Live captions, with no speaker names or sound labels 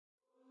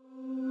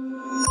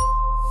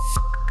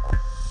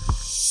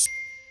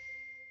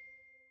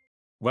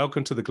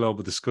Welcome to the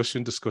Global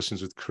Discussions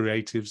with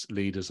creatives,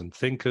 leaders, and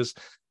thinkers.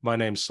 My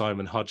name's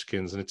Simon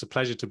Hodgkins, and it's a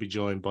pleasure to be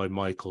joined by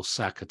Michael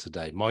Sacca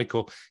today.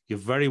 Michael, you're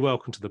very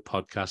welcome to the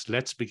podcast.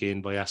 Let's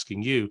begin by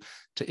asking you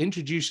to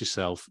introduce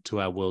yourself to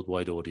our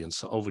worldwide audience.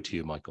 So over to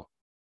you, Michael.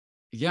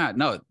 Yeah,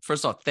 no,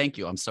 first off, thank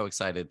you. I'm so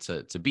excited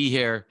to be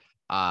here.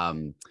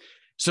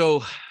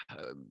 So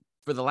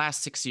for the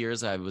last 6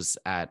 years, I was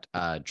at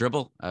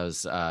Dribbble. I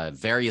was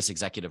various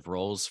executive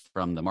roles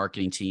from the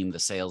marketing team, the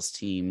sales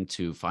team,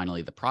 to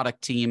finally the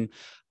product team.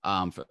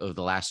 Over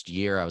the last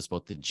year, I was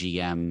both the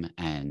GM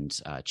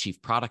and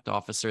chief product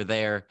officer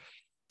there.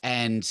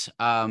 And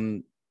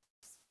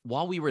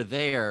while we were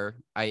there,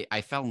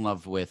 I fell in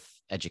love with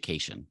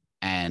education.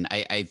 And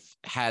I've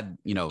had,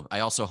 I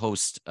also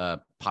host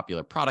a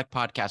popular product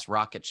podcast,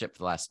 Rocket Ship, for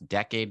the last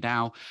decade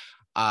now.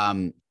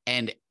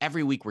 And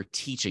every week we're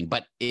teaching,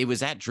 but it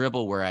was at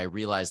Dribbble where I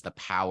realized the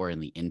power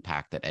and the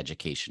impact that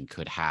education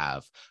could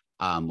have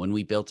when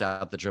we built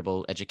out the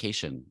Dribbble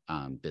education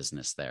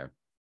business there.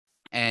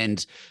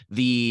 And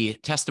the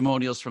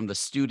testimonials from the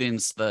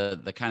students,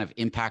 the kind of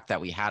impact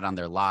that we had on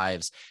their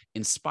lives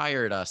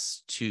inspired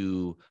us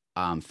to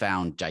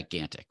found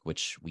Gigantic,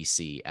 which we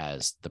see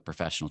as the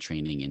professional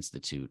training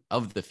institute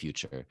of the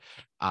future.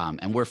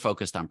 And we're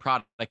focused on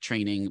product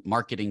training,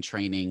 marketing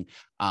training,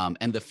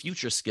 and the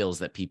future skills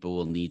that people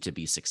will need to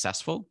be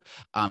successful,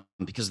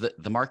 because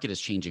the market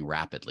is changing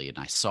rapidly. And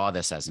I saw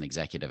this as an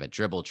executive at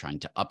Dribbble trying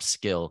to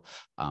upskill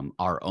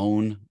our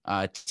own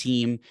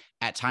team.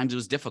 At times it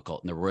was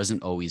difficult and there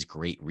wasn't always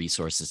great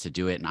resources to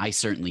do it. And I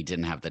certainly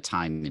didn't have the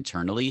time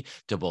internally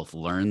to both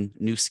learn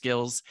new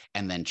skills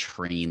and then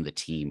train the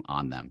team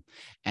on them.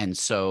 And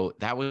so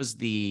that was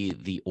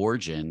the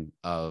origin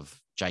of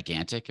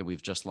Gigantic. And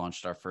we've just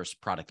launched our first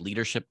product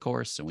leadership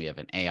course, and we have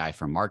an AI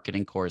for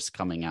marketing course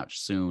coming out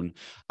soon.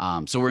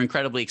 So we're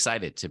incredibly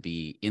excited to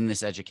be in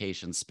this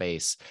education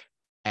space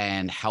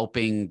and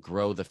helping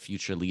grow the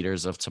future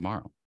leaders of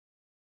tomorrow.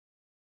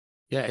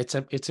 Yeah,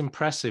 it's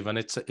impressive, and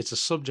it's a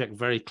subject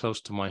very close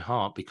to my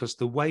heart, because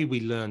the way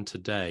we learn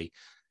today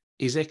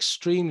is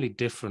extremely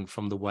different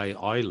from the way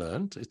I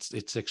learned.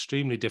 It's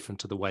extremely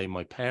different to the way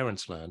my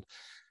parents learned.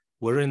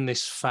 We're in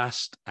this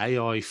fast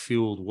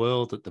AI-fueled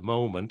world at the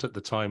moment, at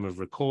the time of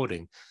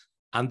recording,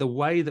 and the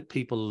way that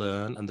people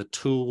learn and the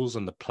tools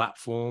and the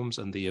platforms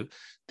and the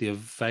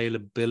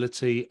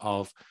availability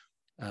of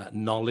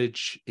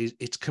knowledge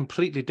it's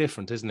completely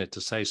different, isn't it?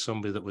 To say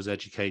somebody that was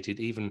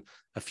educated even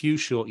a few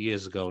short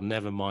years ago,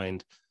 never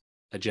mind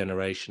a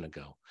generation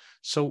ago.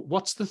 So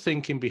what's the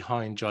thinking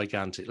behind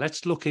Gigantic?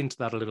 Let's look into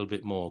that a little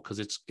bit more, because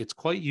it's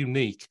quite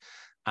unique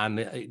and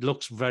it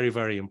looks very,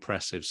 very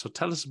impressive. So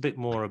tell us a bit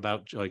more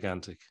about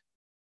Gigantic.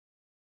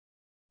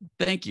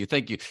 Thank you.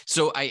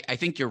 So I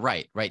think you're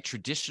right?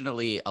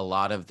 Traditionally, a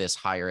lot of this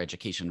higher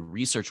education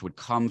research would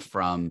come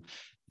from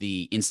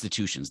the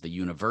institutions, the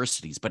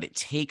universities, but it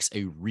takes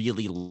a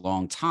really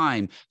long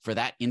time for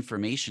that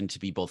information to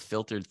be both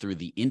filtered through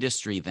the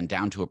industry, then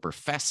down to a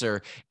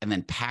professor, and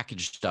then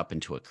packaged up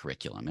into a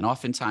curriculum. And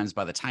oftentimes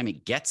by the time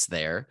it gets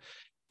there,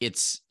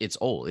 it's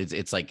old.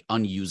 It's like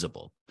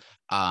unusable,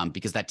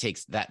 because that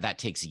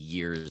takes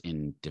years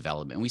in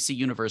development. And we see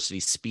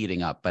universities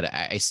speeding up, but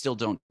I still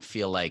don't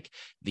feel like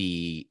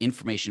the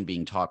information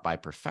being taught by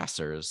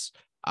professors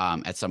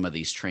at some of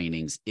these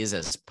trainings is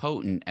as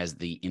potent as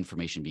the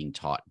information being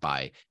taught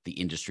by the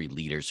industry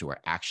leaders who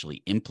are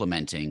actually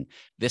implementing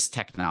this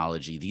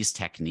technology, these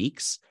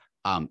techniques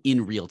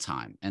in real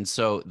time. And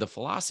so the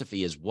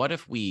philosophy is, what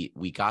if we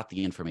got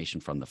the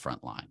information from the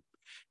front line?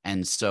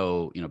 And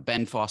so,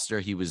 Ben Foster,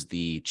 he was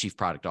the chief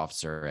product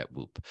officer at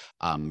Whoop.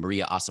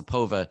 Maria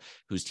Osipova,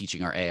 who's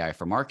teaching our AI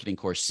for marketing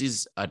course,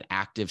 she's an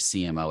active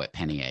CMO at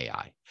Penny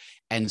AI.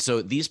 And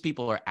so these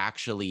people are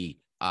actually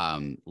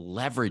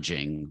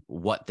leveraging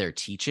what they're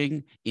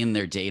teaching in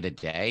their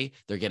day-to-day.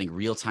 They're getting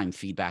real-time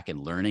feedback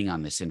and learning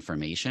on this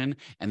information.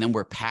 And then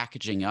we're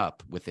packaging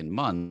up within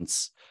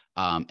months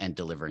and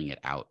delivering it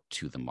out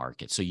to the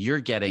market. So you're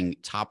getting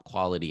top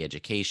quality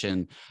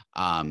education,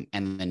 and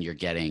then you're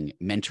getting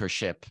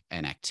mentorship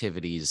and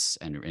activities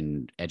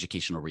and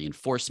educational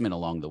reinforcement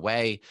along the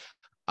way.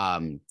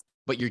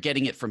 But you're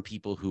getting it from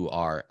people who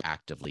are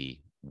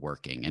actively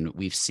working. And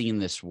we've seen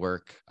this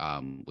work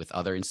with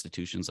other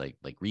institutions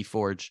like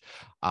Reforge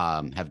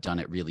have done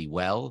it really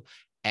well.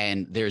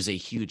 And there's a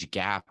huge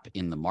gap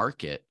in the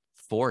market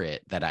for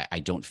it that I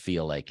don't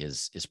feel like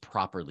is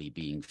properly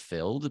being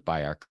filled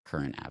by our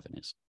current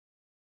avenues.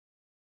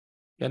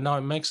 Yeah, no,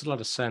 it makes a lot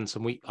of sense.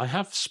 And I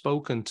have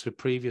spoken to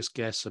previous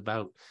guests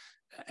about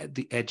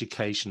the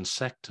education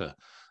sector.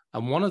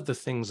 And one of the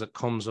things that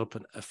comes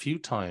up a few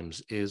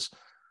times is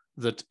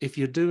that if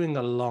you're doing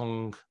a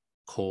long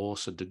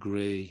course, a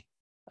degree,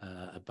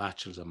 a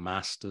bachelor's, a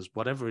master's,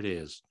 whatever it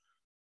is,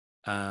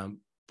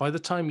 by the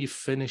time you've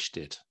finished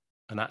it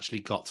and actually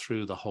got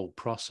through the whole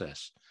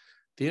process,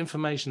 the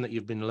information that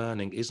you've been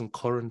learning isn't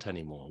current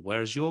anymore.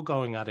 Whereas you're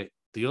going at it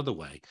the other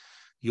way.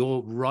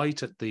 You're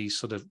right at the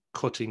sort of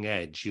cutting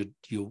edge.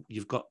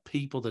 You've got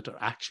people that are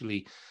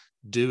actually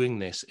doing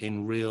this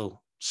in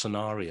real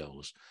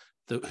scenarios,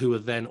 who are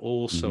then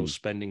also Mhm.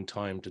 spending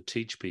time to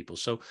teach people.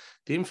 So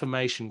the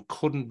information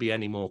couldn't be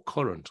any more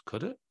current,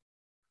 could it?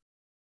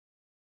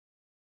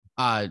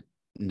 Uh,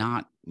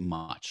 Not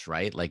much,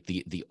 right? Like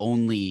the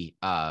only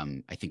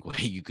I think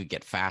way you could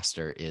get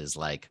faster is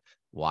like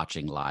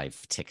watching live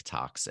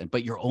TikToks, and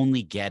but you're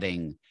only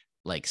getting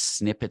like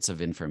snippets of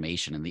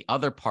information. And the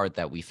other part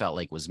that we felt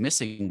like was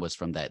missing was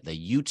from that the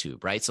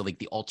YouTube, right? So like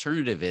the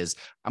alternative is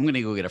I'm going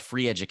to go get a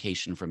free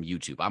education from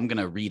YouTube. I'm going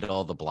to read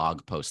all the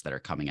blog posts that are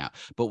coming out.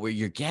 But where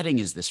you're getting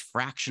is this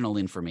fractional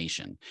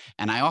information.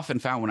 And I often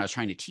found when I was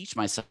trying to teach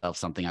myself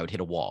something, I would hit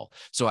a wall.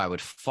 So I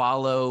would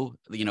follow,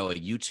 you know, a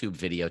YouTube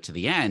video to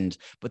the end,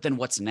 but then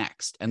what's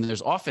next? And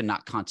there's often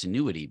not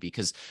continuity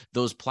because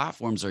those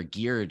platforms are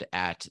geared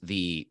at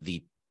the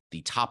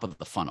top of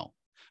the funnel,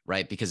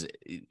 right? Because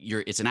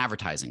it's an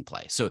advertising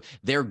play. So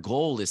their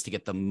goal is to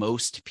get the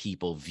most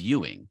people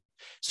viewing.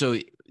 So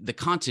the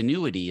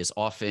continuity is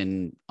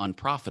often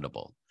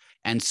unprofitable.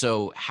 And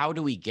so how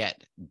do we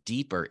get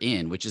deeper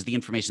in, which is the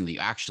information that you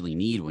actually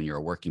need when you're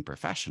a working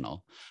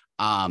professional?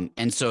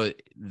 And so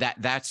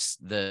that's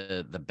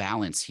the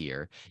balance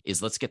here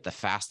is let's get the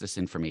fastest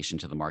information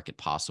to the market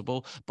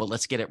possible, but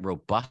let's get it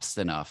robust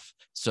enough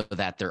so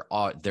that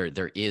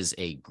there is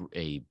a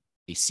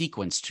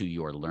sequence to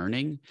your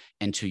learning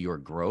and to your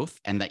growth,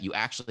 and that you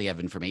actually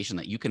have information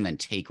that you can then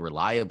take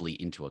reliably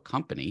into a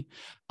company,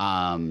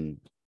 and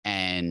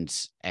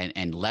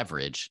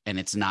leverage, and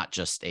it's not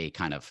just a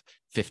kind of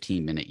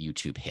 15-minute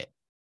YouTube hit.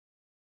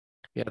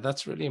 Yeah,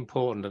 that's really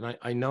important. And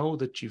I know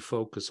that you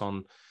focus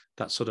on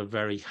that sort of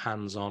very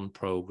hands-on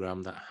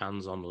program, that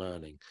hands-on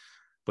learning,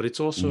 but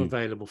it's also Mhm.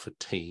 available for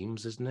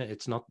teams, isn't it?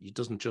 It's not, it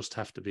doesn't just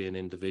have to be an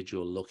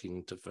individual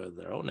looking to further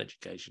their own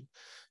education.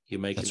 You're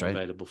making That's it right.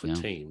 available for Yeah.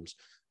 teams.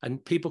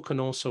 And people can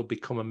also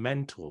become a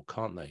mentor,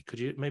 can't they? Could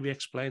you maybe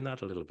explain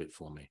that a little bit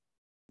for me?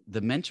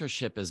 The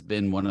mentorship has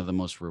been one of the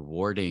most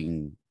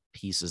rewarding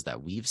pieces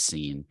that we've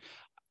seen.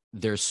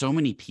 There's so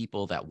many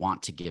people that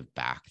want to give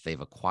back. They've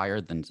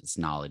acquired this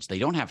knowledge. They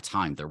don't have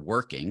time. They're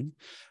working,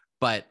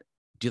 but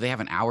do they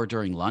have an hour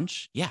during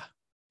lunch? Yeah.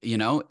 You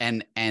know,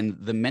 and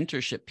the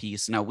mentorship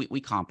piece, now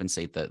we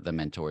compensate the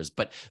mentors,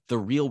 but the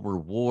real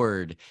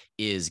reward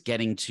is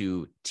getting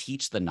to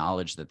teach the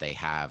knowledge that they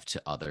have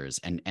to others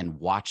and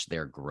watch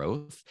their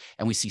growth.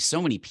 And we see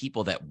so many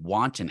people that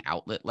want an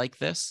outlet like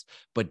this,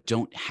 but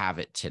don't have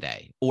it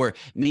today. Or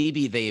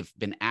maybe they've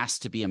been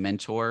asked to be a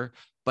mentor,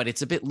 but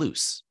it's a bit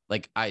loose.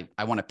 Like I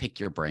want to pick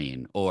your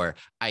brain, or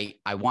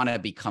I want to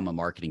become a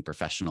marketing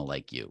professional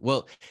like you.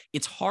 Well,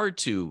 it's hard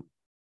to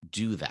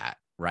do that,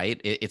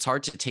 right? It's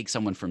hard to take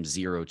someone from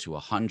 0 to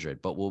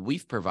 100, but what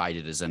we've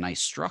provided is a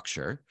nice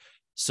structure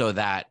so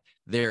that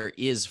there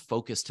is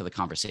focus to the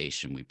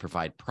conversation. We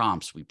provide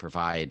prompts, we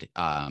provide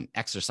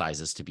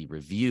exercises to be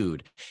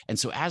reviewed. And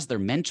so as they're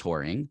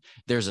mentoring,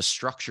 there's a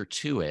structure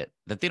to it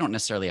that they don't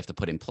necessarily have to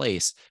put in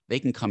place. They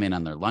can come in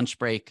on their lunch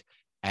break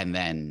and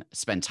then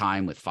spend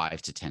time with 5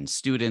 to 10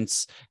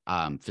 students,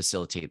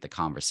 facilitate the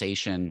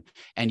conversation,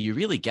 and you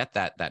really get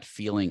that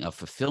feeling of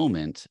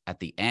fulfillment at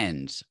the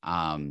end.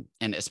 And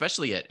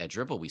especially at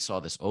Dribble, we saw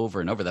this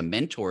over and over. The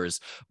mentors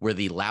were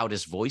the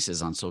loudest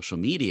voices on social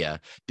media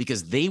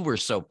because they were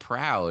so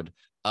proud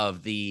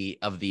of the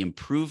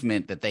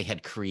improvement that they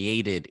had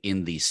created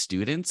in these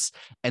students,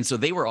 and so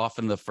they were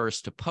often the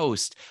first to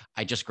post,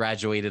 I just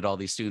graduated all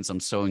these students, I'm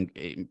so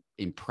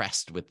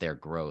impressed with their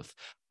growth.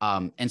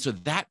 And so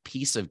that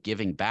piece of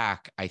giving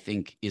back, I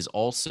think, is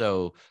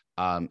also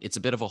it's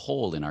a bit of a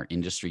hole in our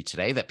industry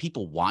today that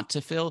people want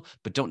to fill,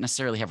 but don't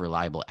necessarily have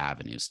reliable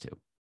avenues to.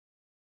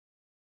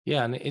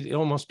 Yeah, and it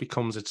almost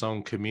becomes its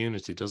own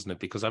community, doesn't it?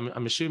 Because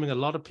I'm assuming a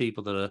lot of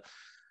people that are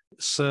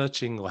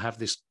searching or have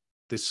this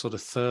sort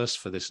of thirst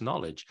for this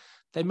knowledge,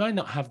 they might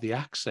not have the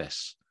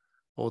access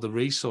or the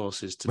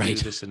resources to do Right.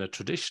 this in a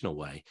traditional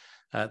way.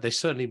 They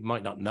certainly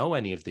might not know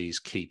any of these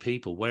key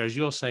people. Whereas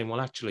you're saying,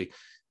 well, actually,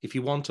 if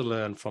you want to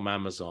learn from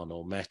Amazon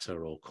or Meta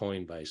or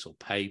Coinbase or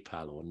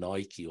PayPal or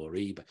Nike or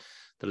eBay,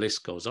 the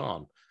list goes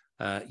on.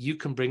 You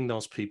can bring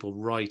those people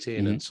right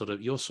in Mm-hmm. and sort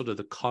of, you're sort of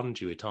the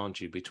conduit,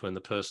 aren't you, between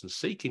the person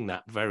seeking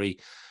that very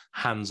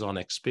hands-on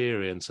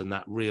experience and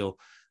that real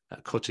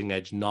cutting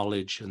edge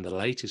knowledge and the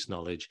latest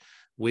knowledge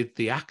with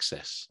the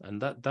access.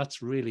 And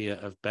that's really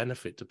of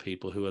benefit to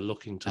people who are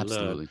looking to learn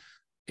Absolutely.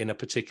 in a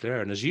particular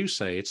area. And as you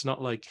say, it's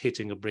not like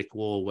hitting a brick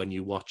wall when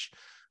you watch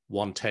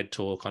one TED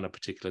talk on a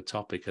particular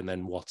topic and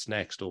then what's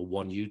next, or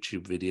one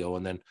YouTube video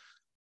and then,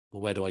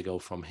 well, where do I go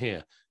from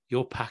here?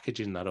 You're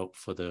packaging that up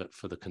for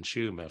the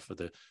consumer, for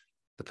the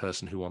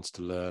person who wants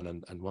to learn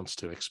and wants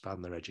to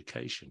expand their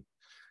education.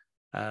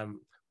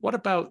 What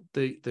about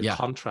the Yeah.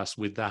 contrast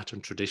with that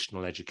and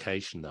traditional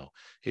education, though?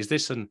 Is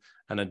this an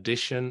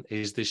addition?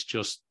 Is this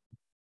just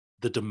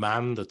the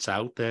demand that's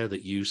out there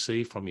that you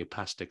see from your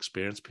past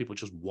experience? People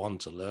just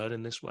want to learn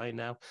in this way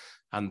now,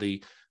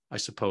 and I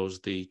suppose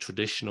the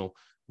traditional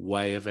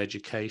way of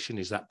education,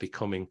 is that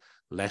becoming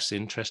less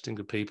interesting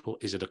to people?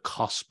 Is it a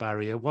cost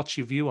barrier? What's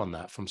your view on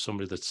that from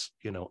somebody that's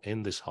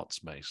in this hot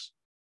space?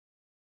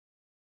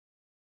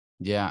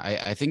 Yeah,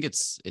 I think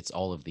it's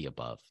all of the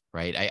above,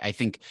 right? I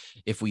think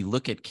if we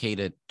look at K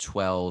to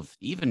 12,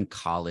 even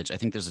college, I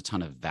think there's a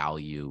ton of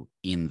value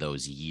in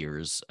those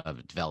years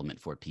of development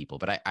for people.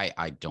 But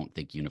I don't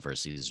think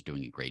universities are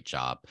doing a great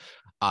job.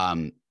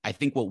 I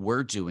think what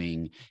we're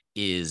doing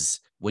is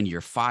when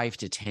you're 5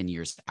 to 10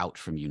 years out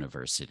from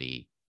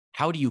university,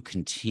 how do you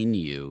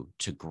continue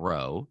to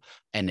grow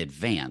and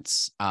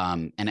advance?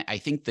 And I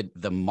think that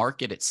the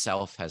market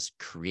itself has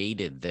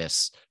created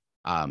this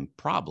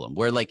problem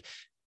where, like,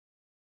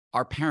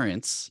 our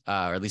parents,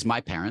 or at least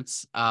my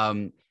parents,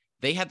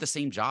 they had the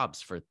same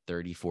jobs for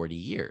 30, 40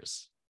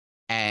 years.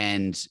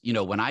 And,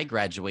 when I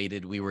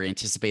graduated, we were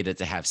anticipated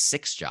to have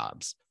 6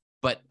 jobs.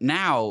 But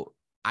now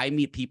I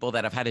meet people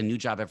that have had a new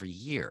job every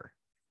year.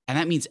 And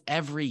that means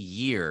every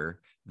year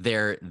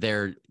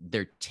they're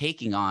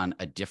taking on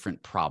a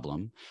different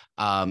problem,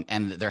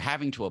 and they're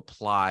having to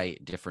apply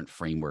different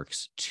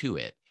frameworks to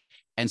it.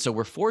 And so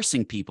we're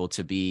forcing people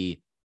to be,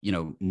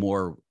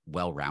 more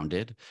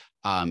well-rounded,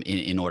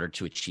 in order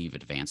to achieve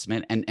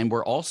advancement. And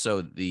we're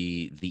also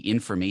the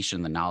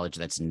information, the knowledge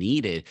that's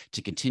needed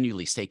to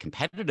continually stay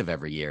competitive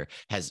every year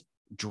has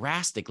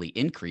drastically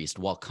increased,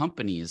 while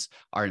companies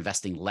are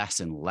investing less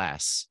and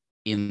less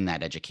in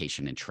that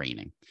education and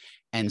training.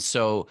 And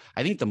so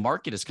I think the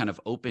market has kind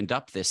of opened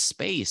up this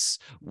space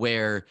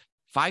where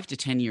 5 to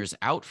 10 years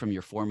out from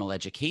your formal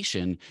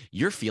education,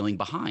 you're feeling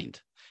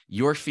behind.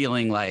 You're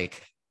feeling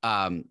like,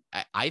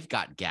 I've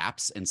got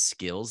gaps and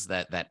skills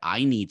that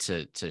I need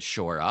to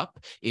shore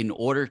up in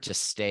order to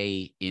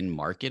stay in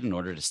market, in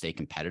order to stay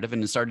competitive,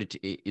 and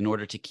in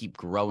order to keep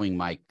growing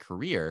my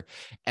career.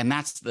 And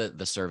that's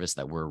the service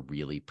that we're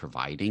really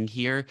providing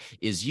here.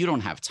 Is you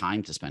don't have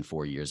time to spend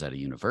 4 years at a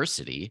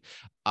university.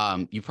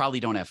 You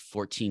probably don't have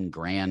 14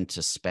 grand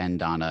to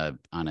spend on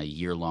a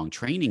year-long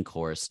training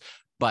course,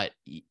 but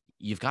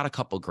you've got a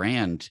couple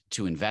grand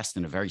to invest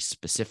in a very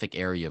specific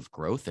area of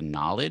growth and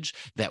knowledge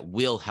that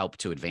will help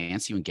to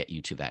advance you and get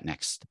you to that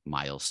next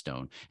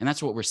milestone. And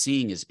that's what we're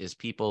seeing is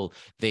people,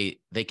 they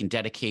can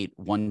dedicate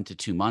 1 to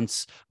 2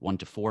 months, 1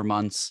 to 4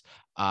 months.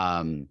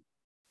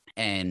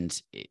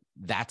 And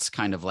that's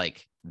kind of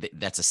like,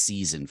 that's a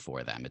season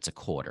for them. It's a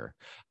quarter.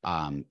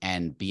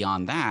 And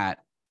beyond that,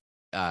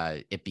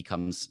 it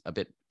becomes a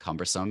bit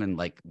cumbersome, and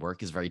like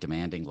work is very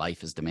demanding,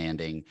 life is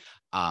demanding.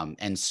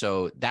 And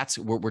so that's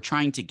we're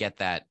trying to get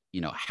that,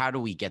 how do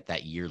we get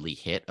that yearly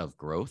hit of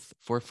growth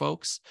for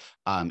folks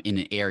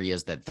in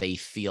areas that they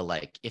feel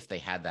like if they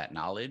had that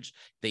knowledge,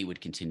 they would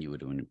continue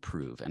to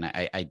improve. And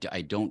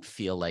I don't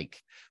feel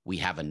like we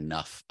have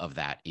enough of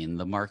that in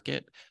the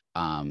market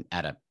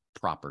at a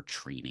proper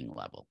training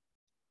level.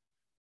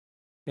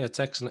 Yeah, it's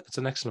excellent. It's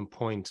an excellent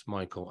point,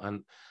 Michael.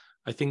 And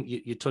I think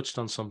you touched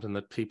on something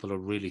that people are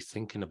really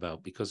thinking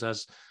about, because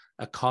as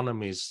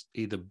economies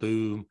either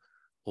boom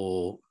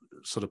or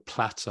sort of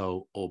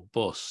plateau or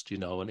bust,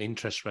 and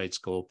interest rates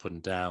go up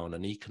and down,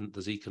 and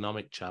there's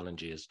economic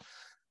challenges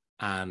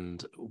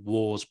and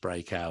wars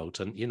break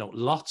out, and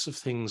lots of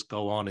things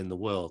go on in the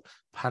world.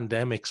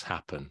 Pandemics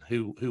happen.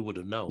 Who would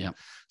have known? Yep.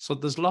 So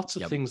there's lots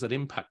of Yep. things that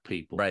impact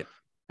people. Right.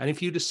 And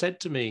if you'd have said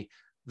to me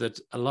that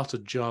a lot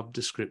of job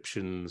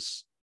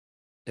descriptions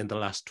in the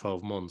last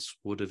 12 months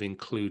would have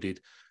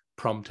included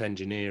prompt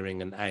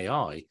engineering and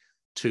AI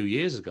 2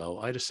 years ago,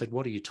 I'd have said,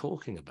 what are you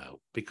talking about?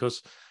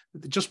 Because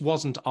it just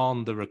wasn't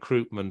on the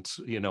recruitment,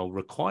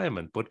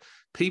 requirement, but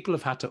people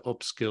have had to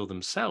upskill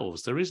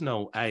themselves. There is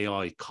no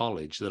AI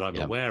college that I'm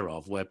aware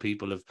of where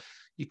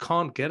you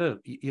can't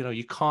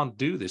you can't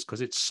do this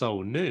because it's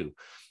so new.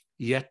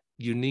 Yet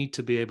you need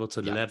to be able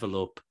to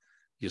level up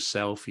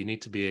yourself. You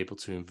need to be able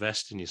to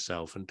invest in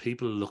yourself, and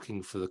people are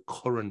looking for the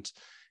current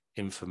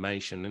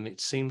information, and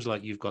it seems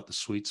like you've got the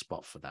sweet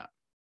spot for that.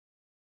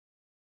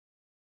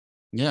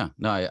 Yeah,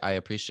 no, I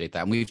appreciate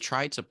that. And we've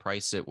tried to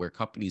price it where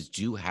companies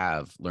do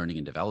have learning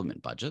and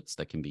development budgets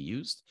that can be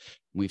used.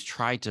 We've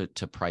tried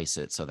to price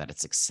it so that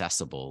it's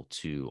accessible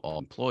to all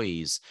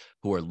employees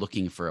who are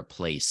looking for a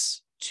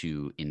place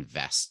to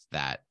invest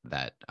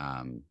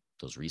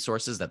those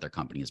resources that their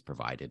company has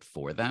provided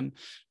for them.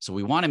 So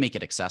we want to make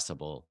it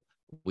accessible.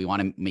 We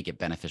want to make it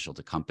beneficial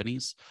to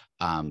companies,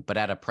 but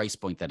at a price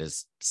point that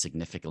is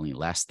significantly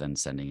less than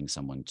sending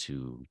someone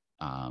to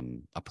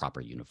a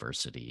proper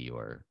university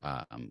or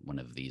one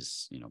of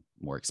these,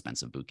 more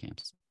expensive boot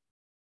camps.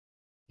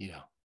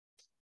 Yeah.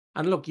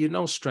 And look, you're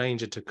no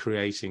stranger to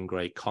creating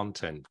great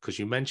content, because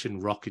you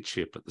mentioned rocket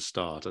ship at the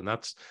start, and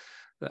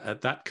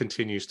that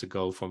continues to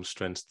go from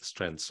strength to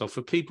strength. So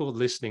for people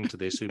listening to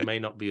this who may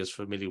not be as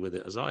familiar with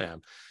it as I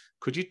am,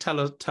 could you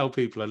tell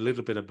people a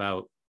little bit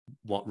about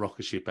what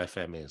Rocket Ship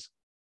FM is?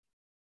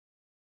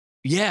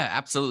 Yeah,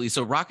 absolutely.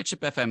 So Rocket Ship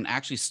FM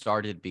actually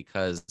started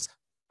because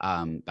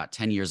about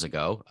 10 years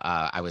ago,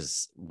 I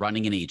was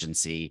running an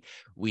agency.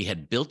 We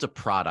had built a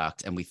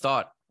product and we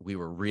thought we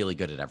were really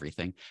good at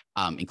everything,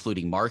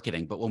 including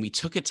marketing. But when we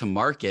took it to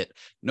market,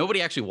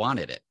 nobody actually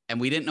wanted it. And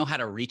we didn't know how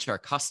to reach our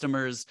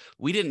customers.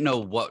 We didn't know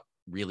what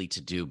really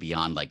to do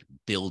beyond like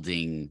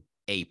building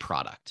a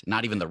product,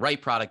 not even the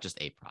right product,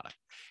 just a product.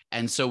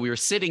 And so we were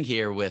sitting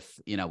here with,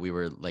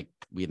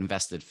 we had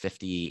invested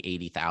 50,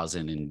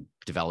 80,000 in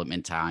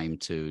development time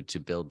to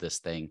build this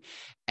thing.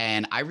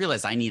 And I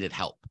realized I needed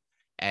help.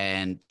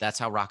 And that's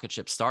how Rocket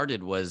Ship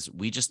started. Was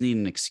we just need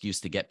an excuse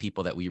to get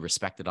people that we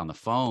respected on the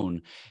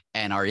phone.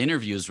 And our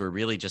interviews were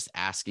really just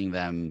asking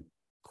them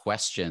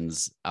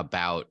questions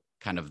about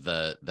kind of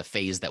the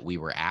phase that we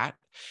were at.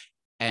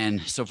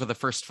 And so for the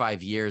first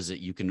 5 years,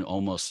 you can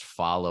almost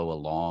follow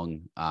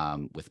along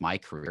with my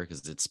career,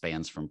 because it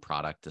spans from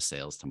product to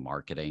sales to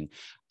marketing.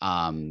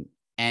 And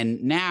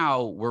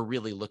now we're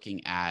really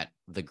looking at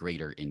the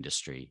greater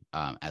industry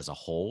as a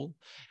whole,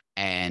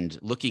 and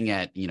looking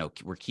at,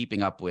 we're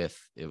keeping up with,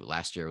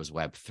 last year it was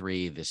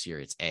Web3. This year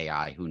it's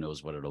AI. Who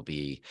knows what it'll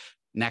be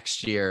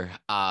next year.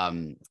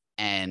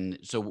 And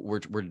so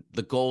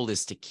the goal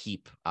is to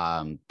keep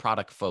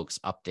product folks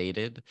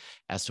updated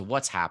as to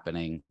what's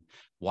happening,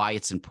 why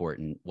it's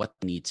important, what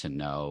they need to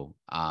know.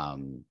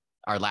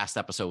 Our last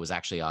episode was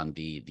actually on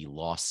the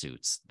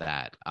lawsuits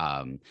that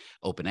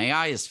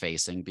OpenAI is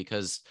facing,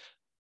 because,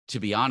 to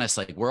be honest,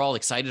 like, we're all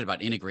excited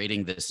about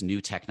integrating this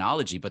new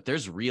technology, but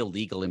there's real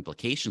legal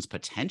implications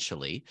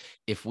potentially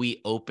if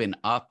we open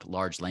up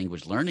large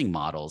language learning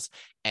models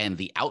and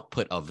the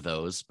output of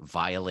those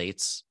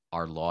violates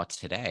our law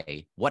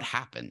today. What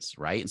happens,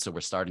 right? And so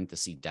we're starting to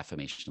see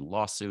defamation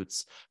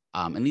lawsuits.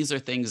 And these are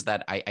things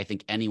that I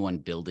think anyone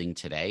building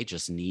today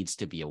just needs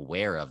to be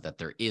aware of, that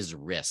there is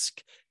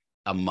risk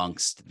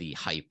amongst the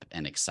hype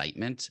and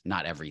excitement.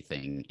 Not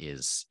everything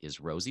is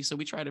rosy. So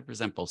we try to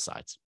present both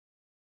sides.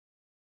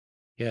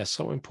 Yeah,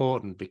 so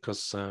important,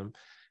 because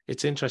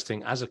it's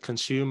interesting, as a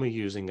consumer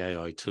using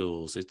AI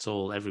tools, it's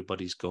all,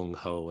 everybody's gung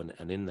ho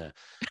and in there.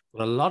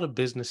 But a lot of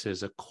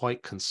businesses are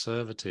quite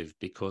conservative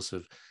because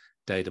of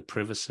data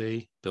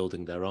privacy,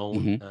 building their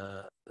own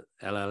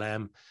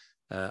LLM,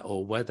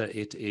 or whether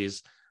it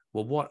is,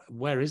 well,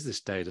 where is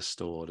this data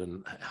stored,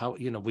 and how,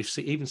 we've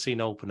even seen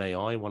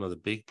OpenAI, one of the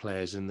big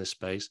players in this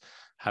space,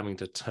 having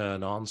to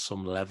turn on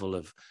some level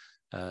of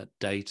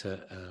data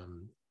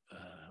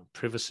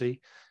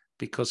privacy,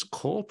 because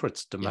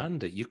corporates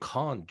demand it. You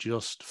can't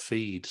just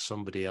feed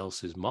somebody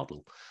else's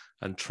model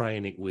and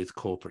train it with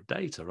corporate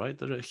data, right?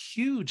 There are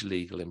huge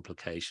legal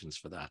implications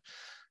for that.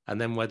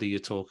 And then whether you're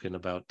talking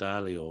about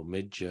DALL-E or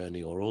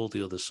Midjourney or all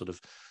the other sort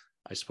of,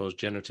 I suppose,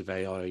 generative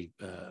AI,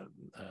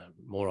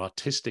 more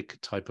artistic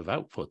type of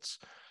outputs,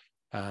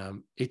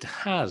 it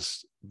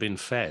has been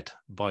fed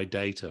by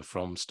data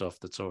from stuff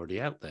that's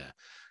already out there.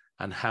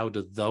 And how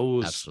do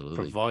those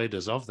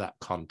providers of that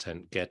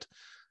content get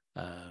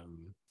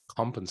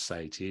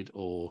compensated,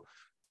 or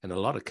in a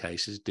lot of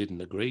cases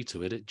didn't agree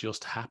to it? It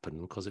just happened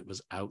because it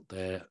was out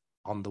there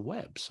on the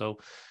web. So,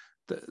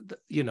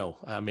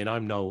 I mean,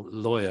 I'm no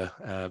lawyer,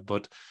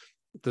 but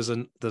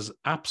there's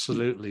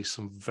absolutely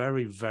some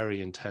very,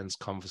 very intense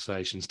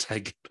conversations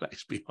taking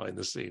place behind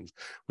the scenes,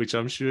 which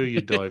I'm sure you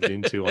dived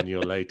into on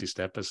your latest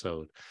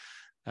episode.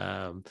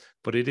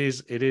 But it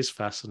is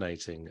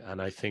fascinating,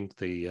 and I think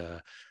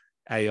the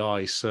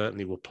AI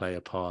certainly will play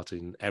a part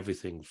in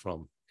everything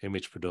from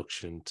image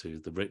production to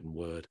the written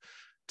word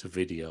to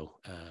video,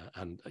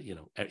 and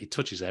it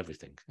touches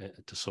everything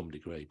to some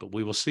degree. But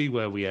we will see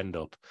where we end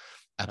up.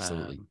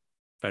 Absolutely.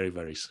 Very,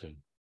 very soon.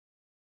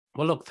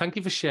 Well, look, thank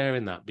you for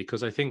sharing that,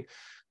 because I think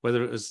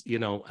whether it was,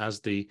 as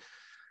the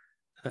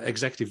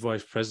executive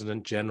vice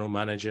president, general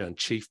manager, and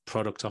chief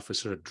product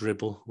officer at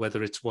Dribble,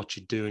 whether it's what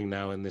you're doing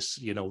now in this,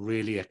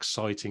 really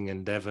exciting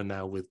endeavor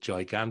now with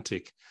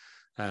Gigantic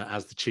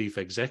as the chief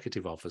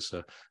executive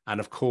officer,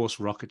 and of course,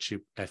 Rocket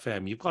Ship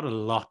FM, you've got a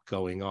lot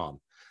going on.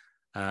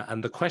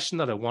 And the question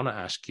that I want to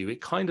ask you,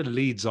 it kind of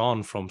leads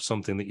on from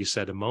something that you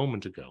said a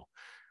moment ago,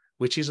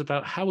 which is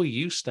about, how are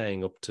you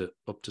staying up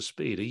to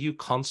speed? Are you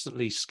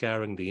constantly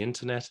scouring the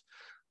internet?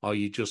 Are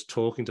you just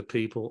talking to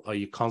people? Are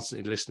you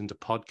constantly listening to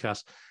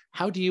podcasts?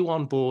 How do you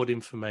onboard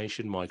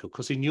information, Michael?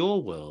 Because in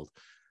your world,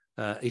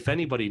 if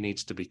anybody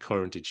needs to be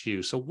current, it's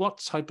you. So what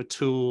type of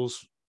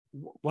tools,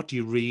 what do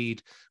you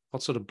read?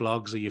 What sort of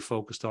blogs are you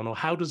focused on? Or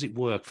how does it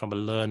work from a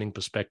learning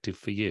perspective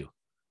for you?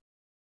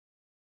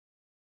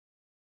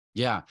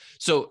 Yeah.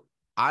 So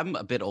I'm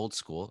a bit old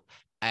school.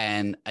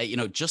 And,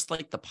 just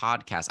like the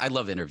podcast, I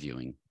love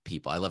interviewing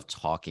people. I love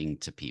talking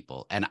to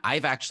people. And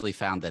I've actually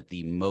found that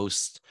the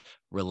most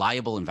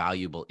reliable and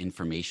valuable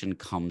information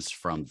comes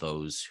from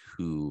those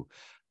who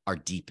are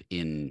deep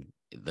in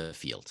the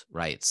field,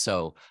 right?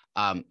 So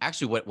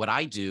actually what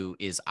I do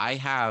is I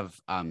have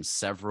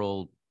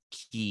several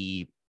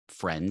key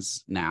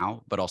friends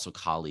now, but also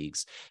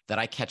colleagues that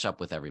I catch up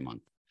with every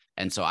month.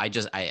 And so I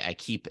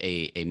keep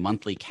a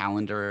monthly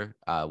calendar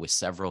with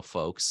several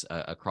folks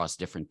across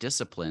different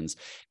disciplines,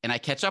 and I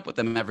catch up with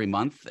them every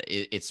month.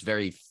 It's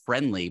very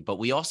friendly, but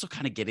we also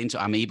kind of get into,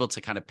 I'm able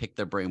to kind of pick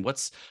their brain.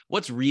 What's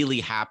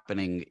really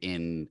happening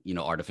in,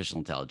 artificial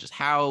intelligence?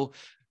 How,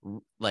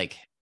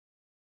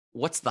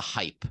 what's the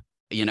hype?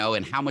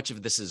 And how much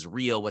of this is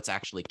real, what's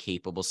actually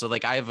capable. So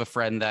I have a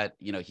friend that,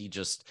 he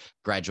just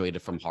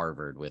graduated from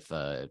Harvard with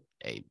a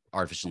a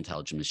artificial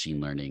intelligence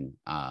machine learning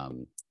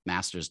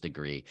master's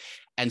degree.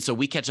 And so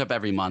we catch up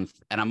every month,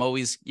 and I'm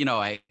always,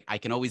 I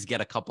can always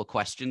get a couple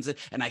questions.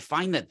 And I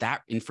find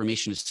that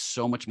information is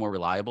so much more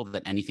reliable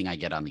than anything I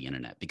get on the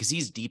internet, because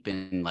he's deep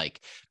in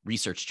like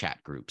research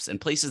chat groups and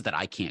places that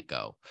I can't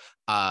go.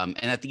 And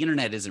that the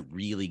internet isn't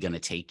really going to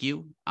take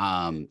you.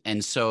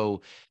 And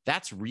so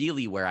that's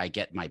really where I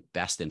get my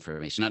best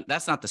information. Now,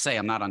 that's not to say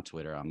I'm not on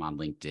Twitter. I'm on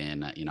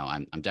LinkedIn.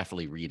 I'm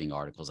definitely reading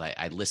articles.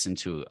 I listen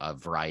to a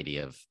variety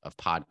of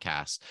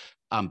podcasts.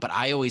 But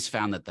I always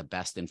found that the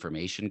best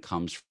information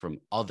comes from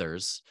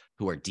others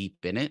who are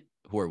deep in it,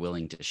 who are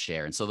willing to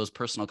share. And so those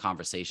personal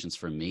conversations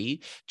for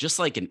me, just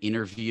like an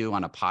interview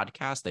on a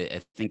podcast,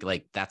 I think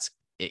like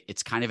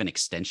it's kind of an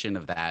extension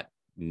of that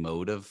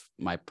mode of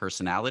my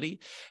personality.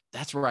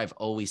 That's where I've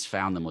always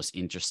found the most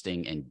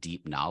interesting and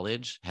deep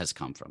knowledge has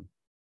come from.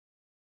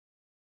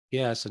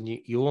 Yes, and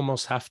you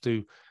almost have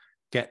to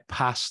get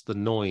past the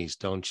noise,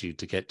 don't you,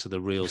 to get to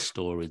the real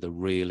story, the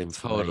real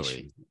information.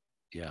 Totally.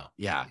 Yeah.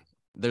 Yeah.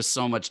 There's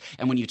so much.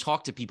 And when you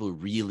talk to people who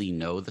really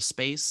know the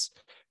space,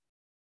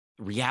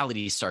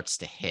 reality starts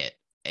to hit.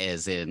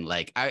 As in,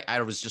 like,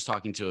 I was just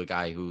talking to a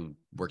guy who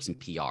works in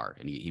PR,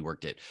 and he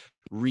worked at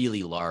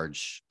really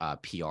large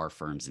PR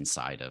firms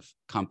inside of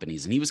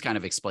companies. And he was kind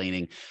of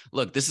explaining,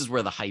 look, this is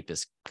where the hype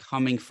is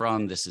coming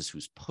from. This is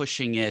who's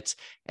pushing it.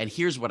 And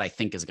here's what I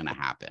think is going to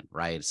happen.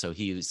 Right. So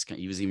he was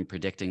even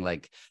predicting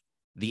like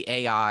the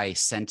AI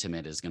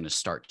sentiment is going to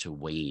start to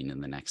wane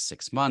in the next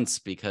 6 months,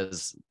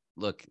 because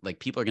look, like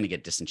people are going to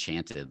get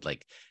disenchanted.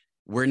 Like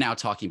we're now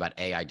talking about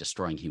AI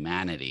destroying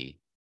humanity.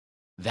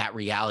 That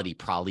reality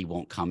probably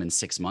won't come in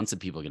 6 months,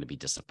 and people are going to be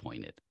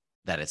disappointed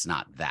that it's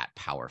not that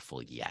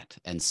powerful yet.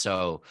 And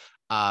so,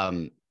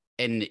 and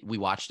we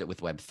watched it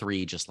with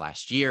Web3 just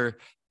last year.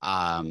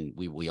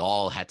 We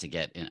all had to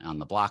get on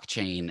the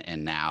blockchain,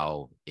 and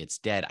now it's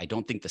dead. I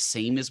don't think the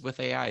same is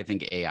with AI. I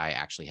think AI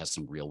actually has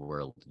some real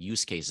world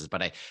use cases,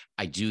 but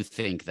I do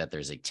think that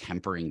there's a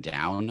tempering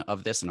down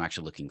of this, and I'm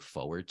actually looking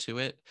forward to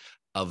it,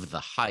 of the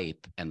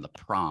hype and the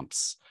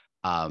prompts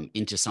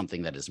into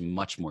something that is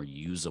much more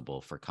usable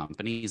for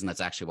companies. And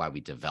that's actually why we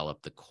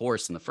developed the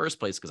course in the first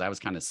place, because I was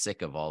kind of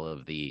sick of all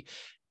of the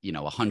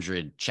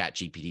 100 chat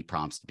GPT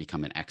prompts to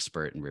become an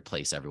expert and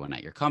replace everyone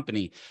at your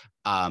company.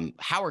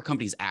 How are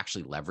companies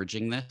actually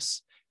leveraging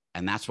this?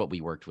 And that's what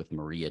we worked with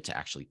Maria to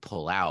actually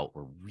pull out,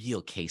 were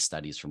real case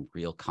studies from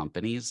real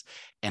companies.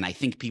 And I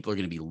think people are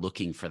going to be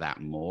looking for that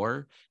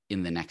more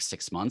in the next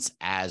 6 months,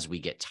 as we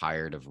get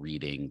tired of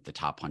reading the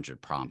top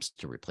 100 prompts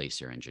to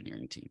replace your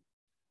engineering team.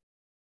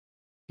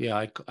 Yeah,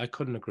 I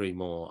couldn't agree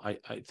more.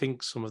 I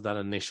think some of that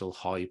initial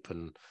hype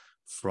and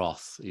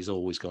froth is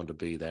always going to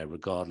be there,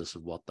 regardless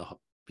of what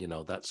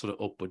that sort of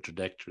upward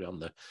trajectory on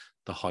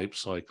the hype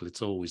cycle.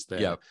 It's always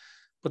there. Yeah.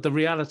 But the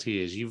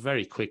reality is, you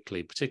very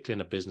quickly,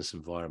 particularly in a business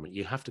environment,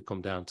 you have to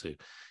come down to,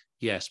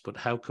 yes, but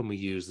how can we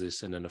use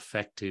this in an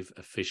effective,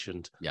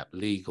 efficient,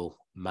 legal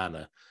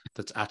manner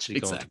that's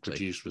actually going to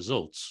produce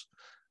results?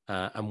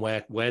 And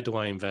where do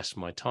I invest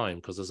my time?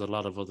 Because there's a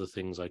lot of other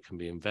things I can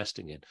be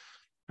investing in.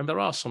 And there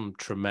are some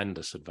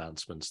tremendous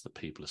advancements that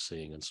people are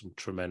seeing, and some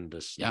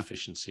tremendous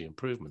efficiency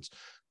improvements.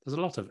 There's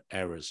a lot of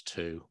errors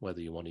too,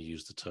 whether you want to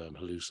use the term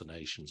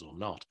hallucinations or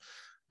not.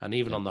 And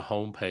even on the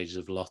homepage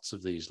of lots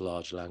of these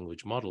large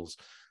language models,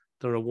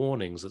 there are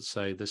warnings that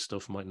say this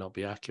stuff might not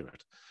be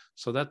accurate.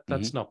 So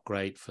that's not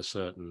great for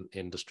certain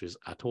industries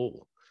at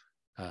all.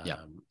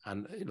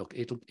 And look,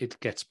 it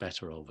gets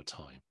better over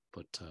time.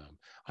 But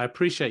I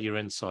appreciate your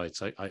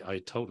insights.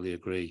 I totally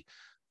agree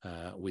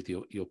with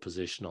your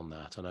position on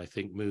that. And I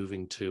think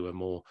moving to a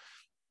more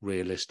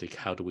realistic,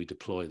 how do we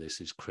deploy this,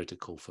 is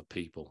critical for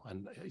people.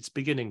 And it's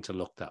beginning to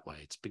look that way.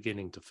 It's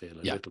beginning to feel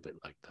a little bit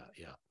like that.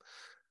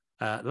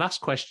 Yeah. Last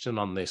question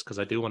on this, because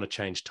I do want to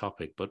change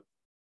topic, but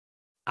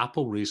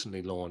Apple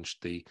recently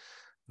launched the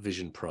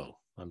Vision Pro.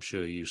 I'm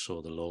sure you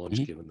saw the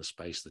launch, given the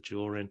space that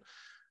you're in.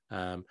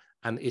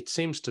 And it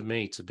seems to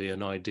me to be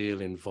an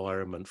ideal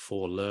environment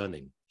for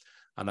learning.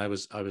 And I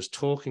was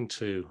talking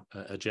to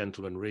a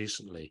gentleman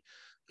recently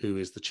who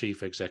is the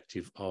chief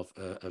executive of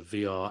a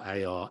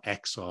VR, AR,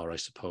 XR, I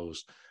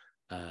suppose,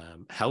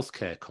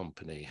 healthcare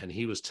company. And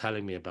he was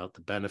telling me about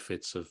the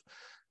benefits of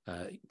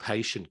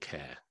patient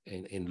care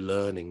in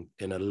learning,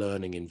 in a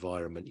learning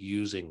environment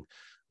using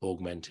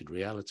augmented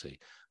reality.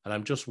 And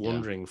I'm just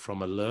wondering,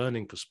 from a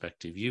learning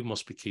perspective, you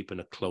must be keeping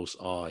a close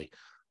eye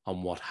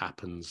on what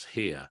happens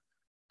here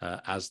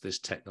as this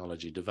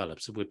technology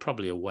develops. We're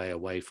probably a way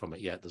away from it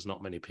yet. There's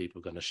not many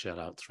people going to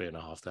shell out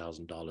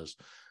 $3,500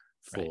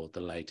 for the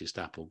latest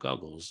Apple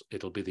goggles.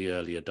 It'll be the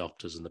early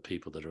adopters and the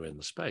people that are in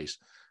the space.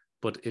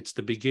 But it's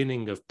the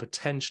beginning of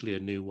potentially a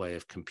new way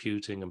of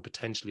computing and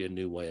potentially a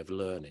new way of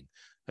learning.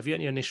 Have you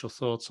any initial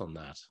thoughts on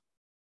that?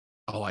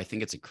 Oh, I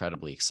think it's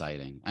incredibly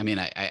exciting. I mean,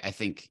 I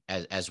think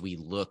as we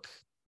look,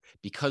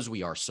 because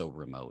we are so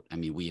remote, I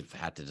mean, we've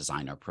had to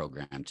design our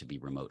program to be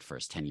remote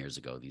first. 10 years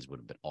ago, these would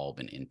have all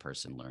been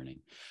in-person learning.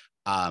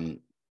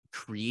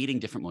 creating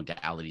different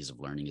modalities of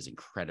learning is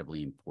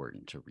incredibly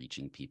important to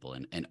reaching people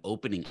and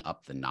opening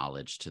up the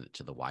knowledge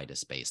to the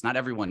widest base. Not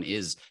everyone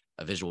is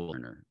a visual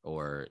learner,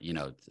 or, you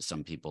know,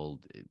 some people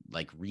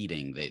like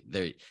reading.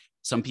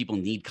 Some people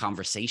need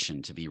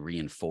conversation to be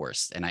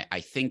reinforced. And I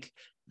think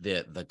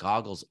the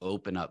goggles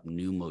open up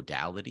new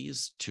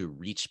modalities to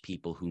reach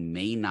people who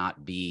may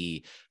not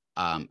be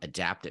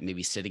adept at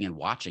maybe sitting and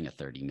watching a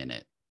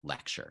 30-minute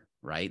lecture,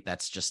 right?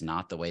 That's just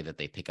not the way that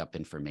they pick up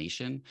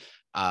information.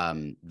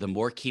 The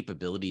more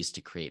capabilities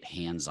to create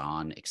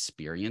hands-on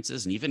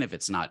experiences, and even if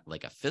it's not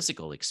like a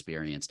physical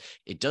experience,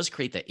 it does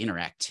create that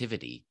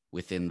interactivity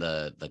within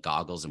the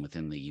goggles and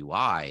within the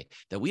UI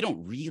that we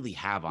don't really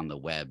have on the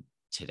web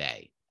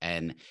today.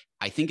 And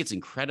I think it's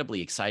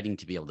incredibly exciting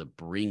to be able to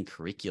bring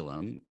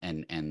curriculum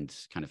and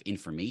kind of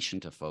information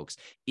to folks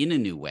in a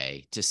new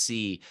way to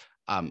see,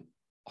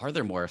 are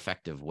there more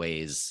effective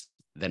ways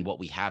than what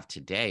we have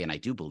today? And I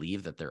do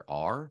believe that there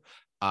are.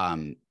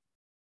 And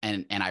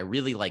I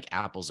really like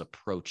Apple's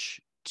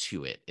approach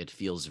to it. It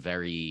feels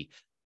very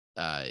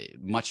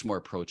much more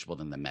approachable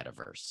than the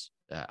metaverse,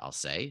 I'll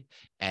say.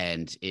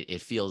 And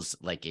it feels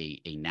like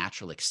a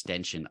natural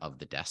extension of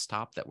the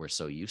desktop that we're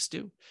so used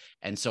to.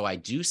 And so I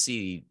do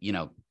see, you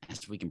know,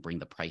 as we can bring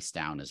the price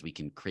down, as we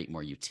can create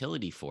more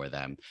utility for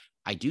them,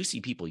 I do see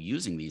people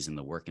using these in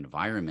the work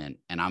environment.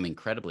 And I'm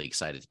incredibly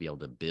excited to be able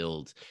to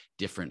build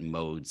different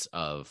modes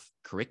of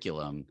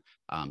curriculum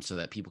so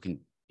that people can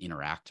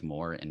interact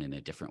more and in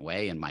a different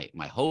way. And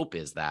my hope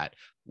is that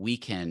we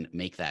can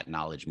make that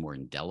knowledge more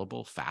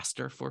indelible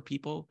faster for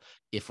people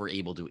if we're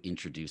able to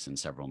introduce in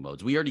several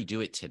modes. We already do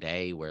it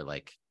today, where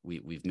like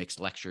we've mixed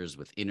lectures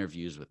with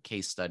interviews, with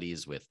case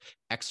studies, with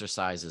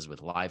exercises,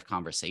 with live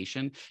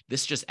conversation.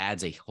 This just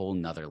adds a whole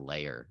nother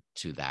layer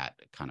to that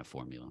kind of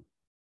formula.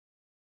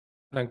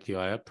 Thank you.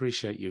 I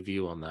appreciate your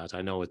view on that.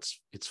 I know it's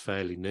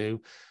fairly new.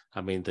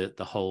 I mean, the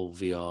whole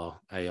VR,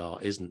 AR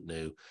isn't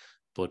new,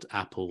 but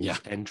Apple's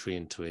entry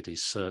into it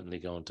is certainly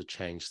going to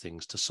change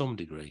things to some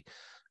degree.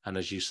 And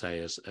as you say,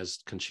 as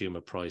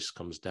consumer price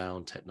comes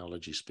down,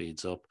 technology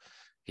speeds up,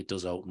 it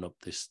does open up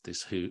this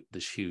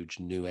huge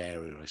new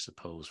area, I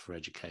suppose, for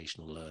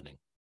educational learning.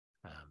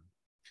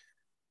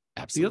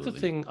 Absolutely. The other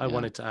thing I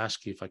wanted to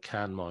ask you, if I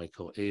can,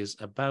 Michael, is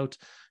about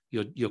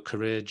your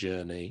career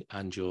journey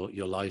and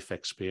your life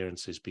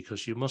experiences,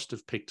 because you must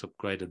have picked up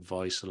great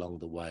advice along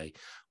the way,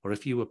 or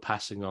if you were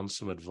passing on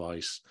some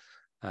advice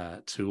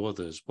to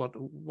others,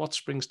 what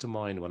springs to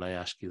mind when I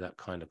ask you that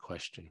kind of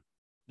question?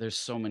 There's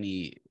so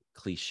many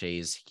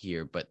cliches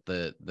here, but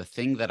the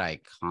thing that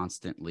I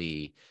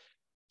constantly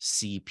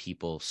see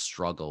people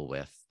struggle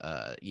with,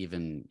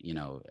 even, you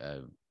know,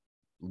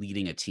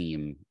 leading a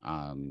team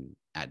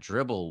at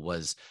Dribble,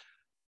 was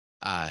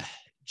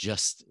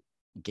just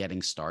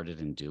getting started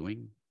and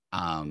doing,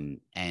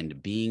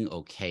 and being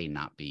okay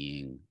not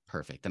being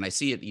perfect. And I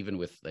see it even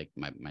with like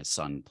my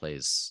son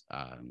plays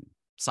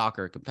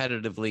soccer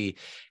competitively,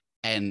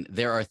 and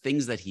there are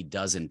things that he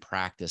does in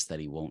practice that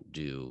he won't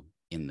do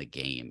in the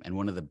game. And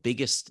one of the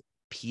biggest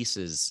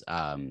pieces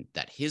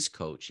that his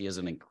coach, he has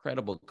an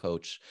incredible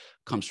coach,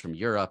 comes from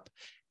Europe,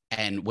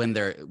 and when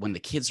the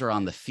kids are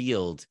on the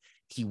field,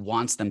 he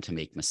wants them to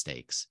make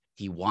mistakes.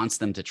 He wants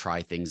them to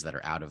try things that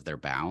are out of their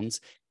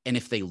bounds. And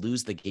if they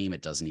lose the game,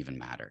 it doesn't even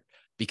matter,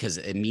 because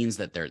it means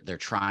that they're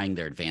trying,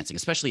 they're advancing,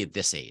 especially at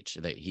this age.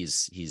 That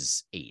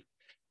he's 8.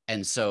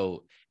 And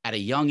so at a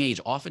young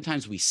age,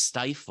 oftentimes we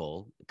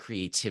stifle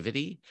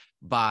creativity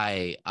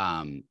by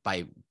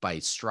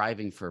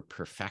striving for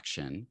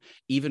perfection,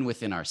 even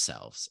within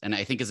ourselves. And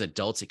I think as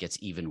adults, it gets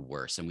even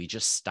worse. And we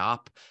just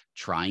stop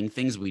trying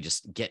things. We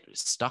just get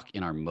stuck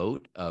in our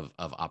mode of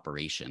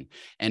operation.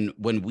 And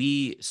when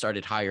we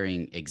started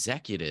hiring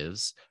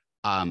executives,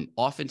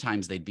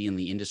 oftentimes they'd be in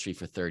the industry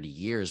for 30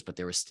 years, but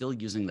they were still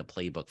using the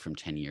playbook from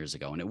 10 years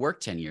ago. And it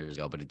worked 10 years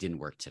ago, but it didn't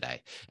work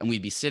today. And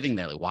we'd be sitting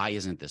there like, why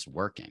isn't this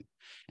working?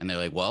 And they're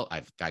like, well,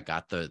 I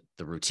got the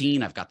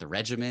routine, I've got the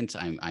regiment,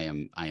 I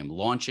am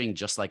launching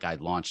just like I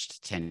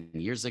launched 10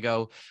 years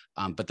ago,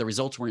 but the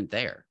results weren't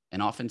there.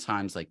 And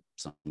oftentimes, like,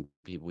 some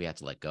people we had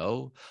to let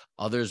go,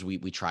 others we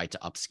tried to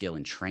upskill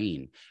and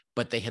train,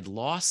 but they had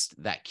lost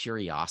that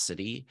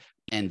curiosity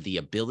and the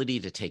ability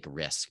to take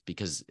risk,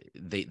 because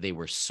they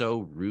were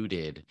so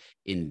rooted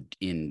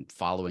in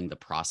following the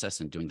process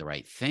and doing the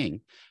right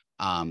thing,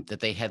 that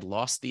they had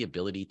lost the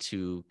ability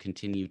to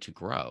continue to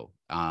grow.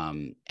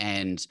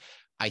 And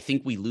I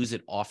think we lose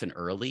it often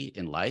early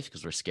in life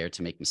because we're scared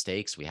to make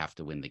mistakes. We have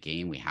to win the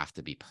game. We have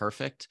to be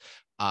perfect.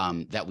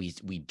 That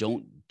we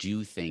don't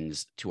do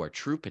things to our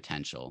true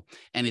potential.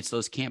 And it's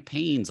those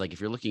campaigns, like if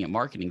you're looking at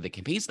marketing, the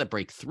campaigns that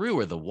break through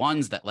are the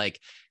ones that,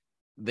 like,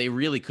 they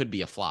really could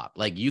be a flop.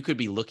 Like, you could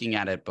be looking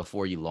at it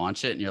before you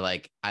launch it and you're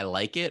like, I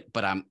like it,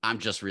 but I'm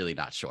just really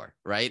not sure,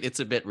 right? It's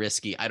a bit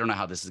risky. I don't know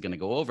how this is going to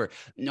go over.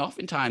 And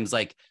oftentimes,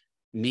 like,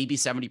 maybe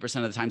 70%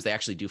 of the times they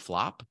actually do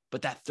flop,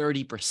 but that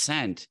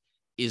 30%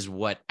 is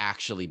what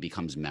actually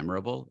becomes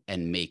memorable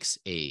and makes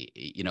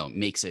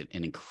it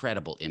an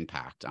incredible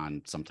impact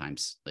on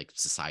sometimes like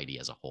society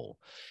as a whole.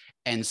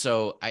 And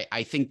so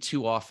I think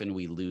too often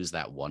we lose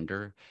that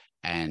wonder.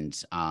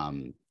 And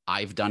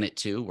I've done it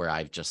too, where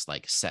I've just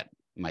like set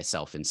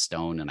myself in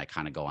stone and I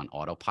kind of go on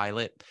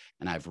autopilot.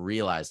 And I've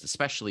realized,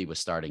 especially with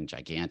starting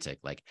Gigantic,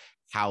 like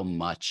how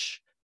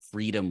much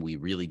freedom we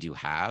really do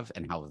have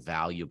and how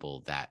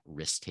valuable that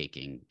risk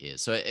taking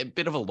is. So a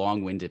bit of a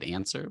long-winded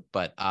answer,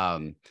 but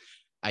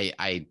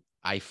I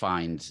I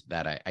find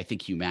that I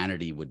think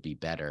humanity would be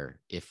better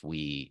if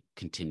we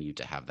continue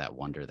to have that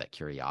wonder, that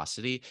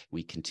curiosity.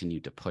 We continue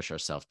to push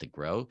ourselves to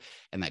grow,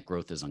 and that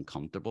growth is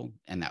uncomfortable.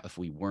 And that if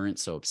we weren't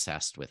so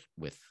obsessed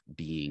with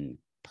being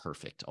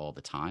perfect all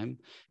the time,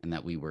 and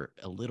that we were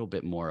a little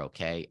bit more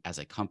okay as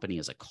a company,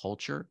 as a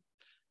culture,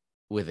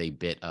 with a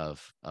bit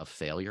of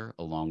failure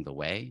along the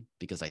way,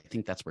 because I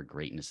think that's where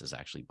greatness is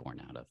actually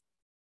born out of.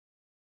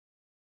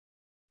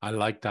 I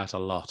like that a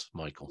lot,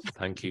 Michael.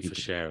 Thank you for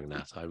sharing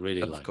that. I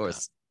really Of like that.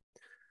 course.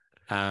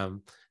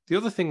 The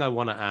other thing I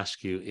want to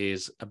ask you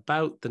is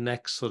about the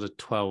next sort of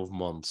 12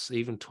 months,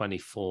 even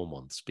 24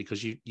 months,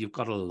 because you've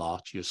got a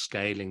lot. You're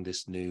scaling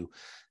this new,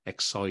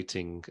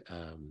 exciting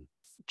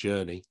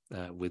journey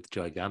with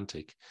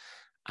Gigantic.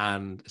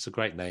 And it's a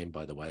great name,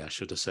 by the way. I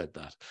should have said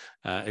that.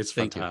 It's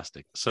Thank you.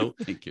 fantastic. So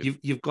Thank you.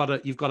 you've got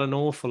an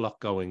awful lot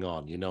going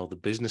on. You know, the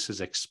business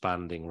is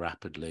expanding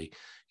rapidly.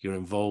 You're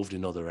involved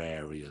in other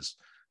areas.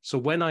 So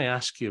when I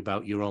ask you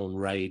about your own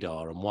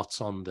radar and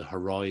what's on the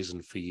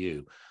horizon for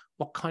you,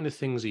 what kind of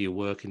things are you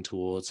working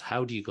towards?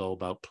 How do you go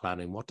about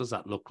planning? What does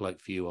that look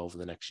like for you over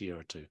the next year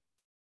or two?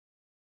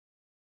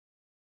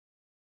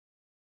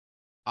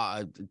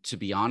 To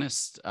be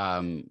honest,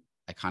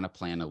 I kind of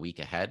plan a week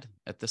ahead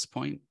at this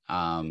point,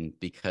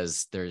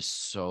 because there's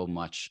so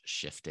much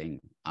shifting.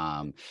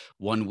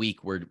 One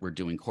week we're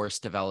doing course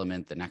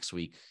development. The next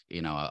week,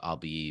 I'll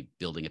be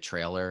building a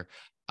trailer,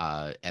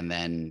 and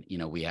then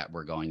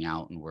we're going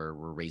out and we're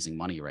raising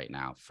money right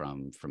now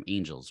from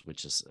angels,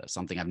 which is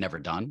something I've never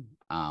done,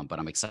 but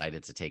I'm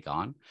excited to take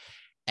on.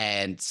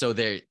 And so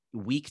there,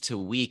 week to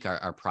week,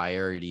 our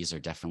priorities are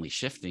definitely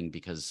shifting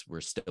because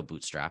we're still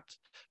bootstrapped.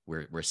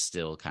 We're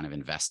still kind of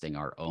investing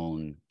our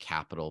own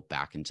capital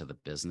back into the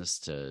business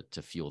to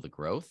fuel the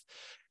growth.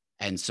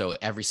 And so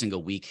every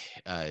single week,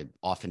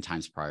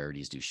 oftentimes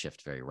priorities do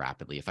shift very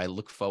rapidly. If I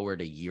look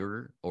forward a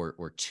year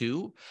or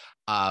two,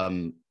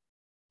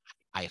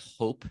 I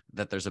hope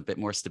that there's a bit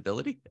more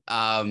stability.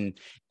 And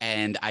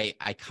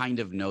I kind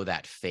of know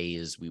that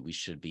phase we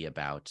should be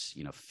about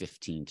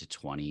 15 to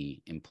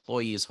 20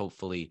 employees,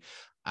 hopefully.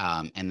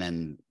 And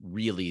then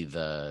really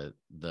the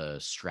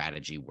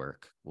strategy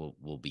work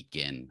will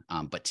begin.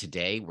 But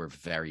today we're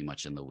very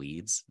much in the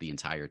weeds, the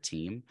entire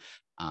team.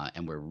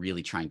 And we're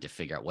really trying to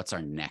figure out what's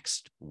our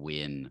next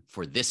win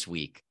for this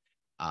week.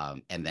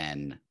 And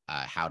then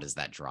how does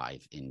that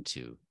drive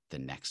into the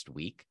next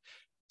week?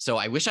 So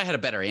I wish I had a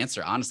better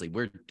answer. Honestly,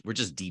 we're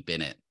just deep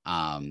in it,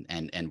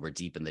 and we're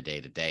deep in the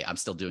day to day. I'm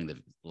still doing a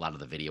lot of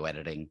the video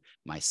editing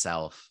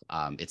myself.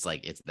 It's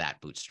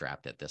that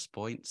bootstrapped at this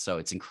point. So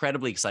it's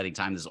incredibly exciting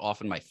time. This is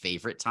often my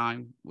favorite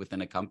time within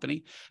a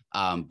company,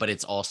 but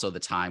it's also the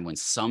time when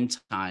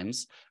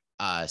sometimes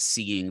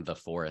seeing the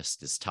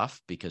forest is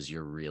tough because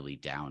you're really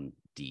down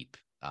deep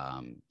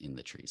in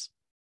the trees.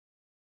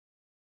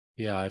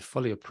 Yeah, I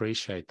fully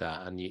appreciate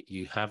that. And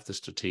you have the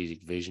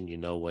strategic vision, you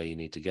know where you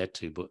need to get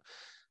to, but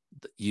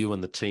you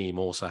and the team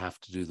also have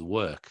to do the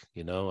work,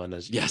 and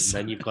and Yes.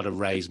 then you've got to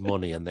raise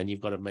money, and then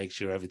you've got to make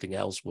sure everything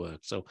else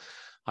works. So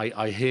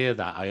I hear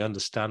that. I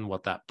understand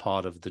what that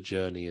part of the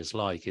journey is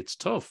like. It's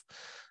tough.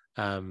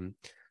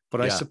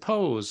 But I Yeah.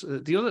 suppose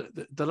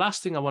the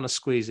last thing I want to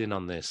squeeze in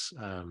on this,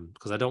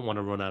 because I don't want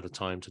to run out of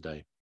time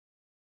today.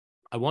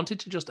 I wanted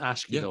to just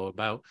ask you Yeah. though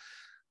about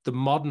the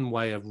modern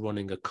way of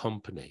running a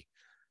company,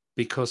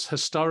 because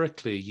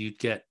historically you'd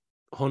get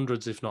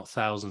hundreds, if not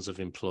thousands, of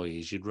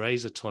employees. You'd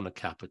raise a ton of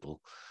capital.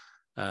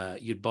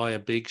 You'd buy a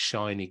big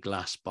shiny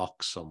glass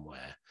box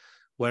somewhere.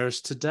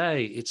 Whereas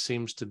today, it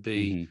seems to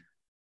be Hmm.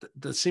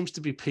 there seems to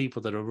be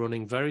people that are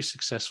running very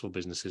successful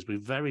businesses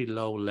with very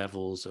low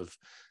levels of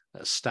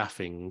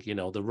staffing.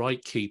 The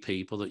right key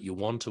people that you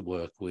want to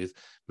work with.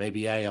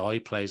 Maybe AI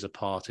plays a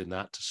part in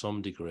that to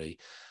some degree.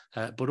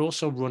 But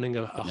also running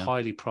a Yeah.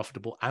 highly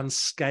profitable and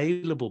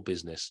scalable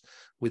business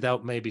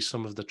without maybe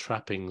some of the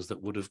trappings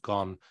that would have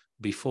gone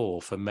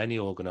before for many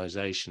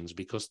organizations,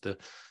 because the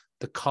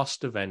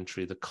cost of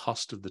entry, the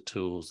cost of the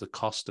tools, the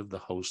cost of the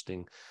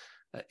hosting,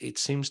 it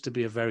seems to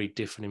be a very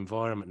different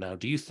environment now.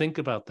 Do you think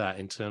about that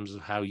in terms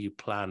of how you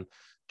plan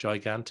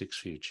Gigantic's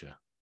future?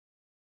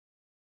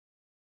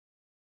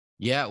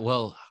 Yeah,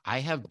 well, I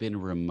have been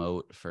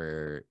remote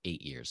for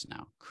 8 years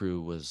now.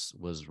 Crew was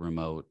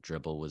remote,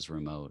 Dribble was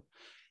remote,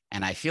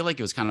 and I feel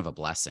like it was kind of a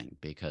blessing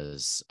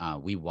because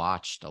we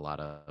watched a lot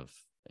of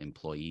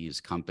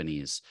employees,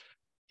 companies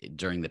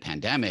during the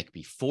pandemic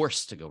be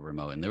forced to go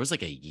remote, and there was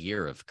like a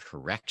year of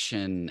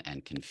correction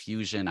and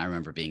confusion. I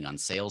remember being on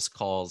sales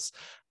calls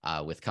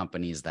with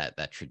companies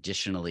that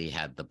traditionally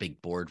had the big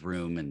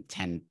boardroom and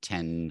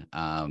 10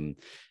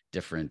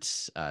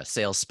 different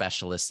sales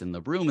specialists in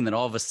the room, and then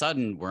all of a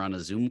sudden we're on a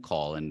Zoom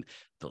call, and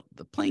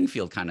the playing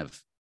field kind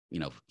of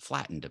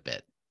flattened a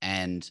bit.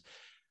 And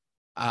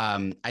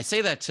I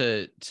say that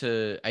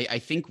I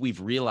think we've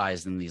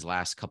realized in these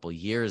last couple of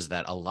years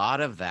that a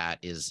lot of that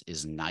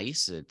is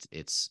nice.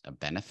 It's a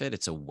benefit.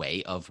 It's a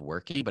way of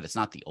working, but it's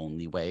not the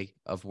only way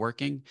of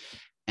working.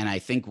 And I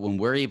think when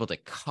we're able to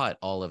cut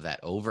all of that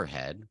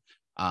overhead,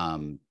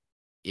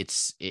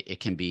 it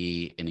can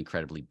be an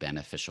incredibly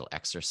beneficial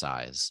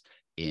exercise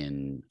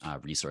in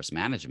resource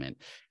management.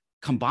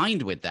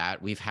 Combined with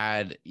that, we've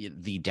had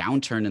the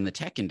downturn in the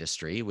tech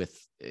industry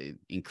with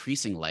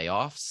increasing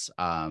layoffs.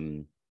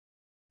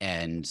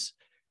 And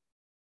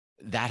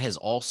that has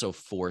also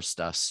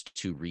forced us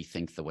to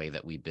rethink the way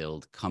that we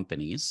build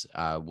companies,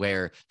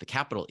 where the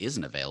capital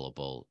isn't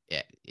available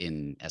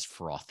in as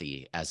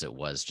frothy as it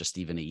was just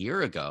even a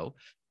year ago.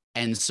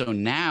 And so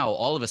now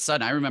all of a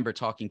sudden, I remember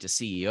talking to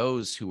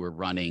CEOs who had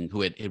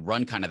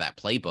run kind of that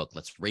playbook.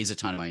 Let's raise a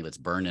ton of money. Let's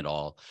burn it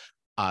all.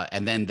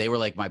 And then they were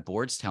like, my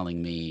board's telling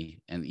me,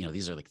 and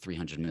these are like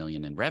 300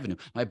 million in revenue.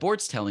 My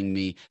board's telling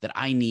me that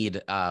I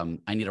need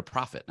a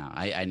profit now.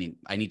 I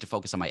need to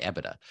focus on my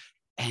EBITDA.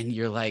 And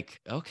you're like,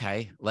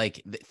 okay,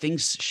 like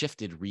things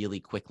shifted really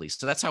quickly.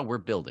 So that's how we're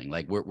building.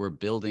 Like we're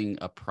building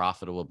a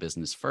profitable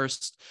business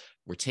first.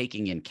 We're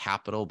taking in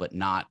capital, but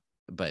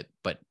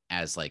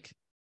as like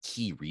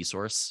key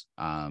resource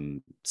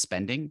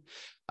spending,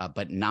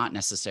 but not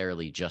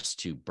necessarily just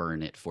to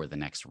burn it for the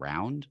next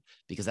round,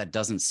 because that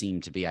doesn't seem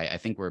to be, I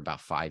think we're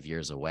about 5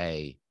 years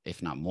away,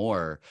 if not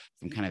more,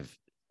 from kind of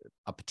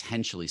a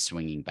potentially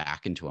swinging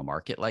back into a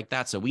market like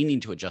that. So we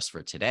need to adjust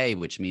for today,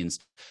 which means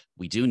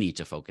we do need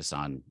to focus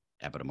on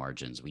EBITDA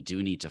margins. We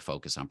do need to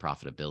focus on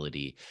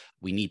profitability.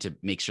 We need to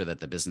make sure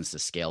that the business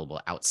is scalable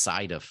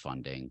outside of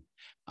funding.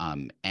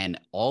 And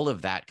all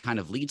of that kind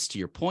of leads to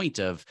your point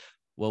of,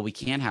 well, we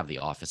can't have the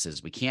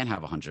offices. We can't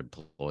have 100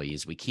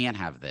 employees. We can't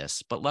have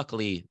this. But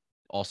luckily,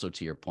 also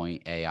to your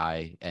point,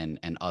 AI and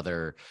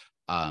other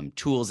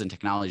tools and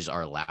technologies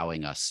are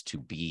allowing us to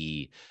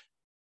be,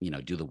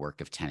 do the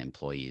work of 10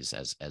 employees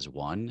as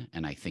one.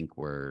 And I think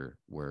we're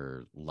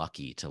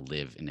lucky to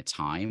live in a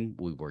time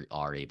we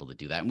are able to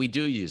do that. And we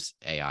do use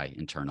AI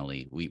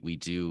internally.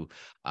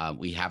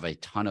 We have a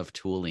ton of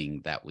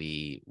tooling that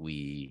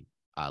we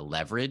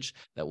leverage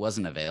that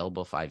wasn't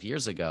available 5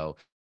 years ago,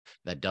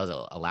 that does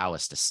allow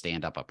us to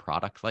stand up a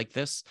product like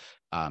this.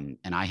 And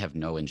I have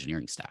no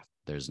engineering staff.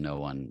 There's no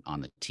one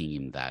on the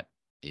team that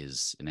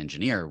is an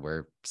engineer.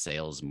 We're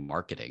sales,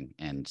 marketing,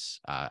 and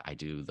I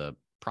do the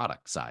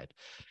product side.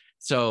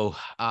 So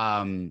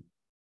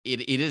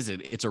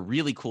it's a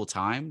really cool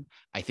time.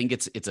 I think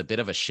it's a bit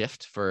of a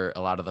shift for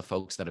a lot of the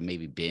folks that have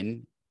maybe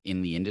been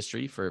in the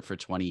industry for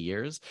 20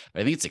 years.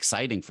 But I think it's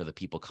exciting for the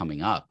people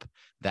coming up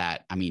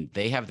that,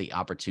 they have the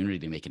opportunity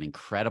to make an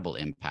incredible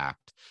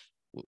impact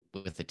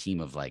with a team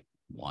of like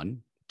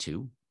 1,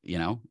 2,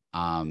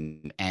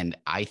 and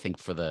I think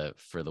for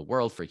the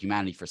world, for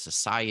humanity, for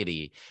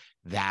society,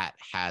 that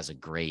has a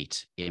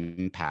great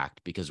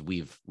impact, because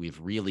we've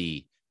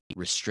really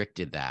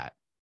restricted that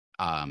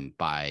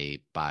by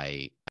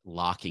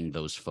locking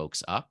those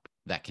folks up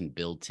that can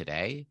build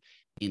today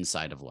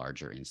inside of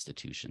larger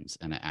institutions.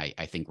 And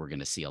I think we're going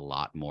to see a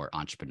lot more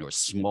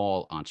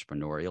small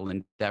entrepreneurial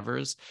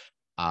endeavors.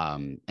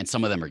 And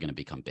some of them are going to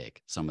become big.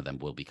 Some of them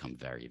will become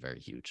very, very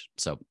huge.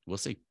 So we'll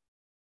see.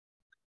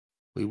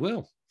 We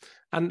will.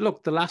 And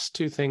look, the last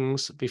two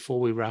things before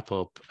we wrap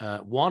up.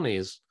 One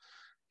is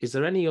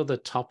there any other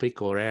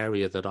topic or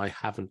area that I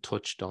haven't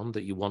touched on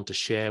that you want to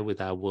share with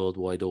our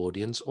worldwide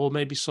audience, or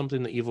maybe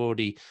something that you've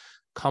already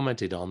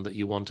commented on that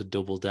you want to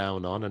double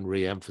down on and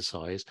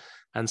re-emphasize?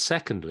 And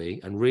secondly,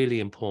 and really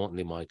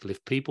importantly, Michael,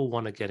 if people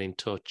want to get in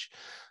touch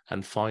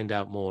and find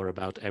out more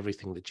about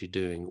everything that you're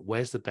doing,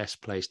 where's the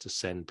best place to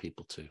send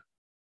people to?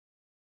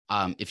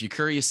 If you're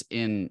curious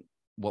in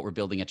what we're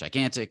building at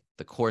Gigantic,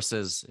 the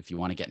courses, if you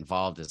want to get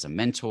involved as a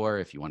mentor,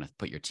 if you want to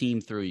put your team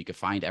through, you can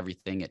find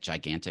everything at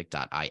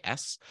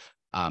gigantic.is.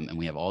 And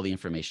we have all the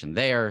information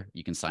there.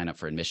 You can sign up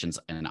for admissions,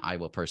 and I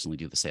will personally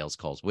do the sales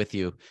calls with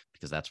you,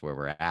 because that's where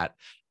we're at.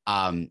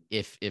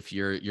 If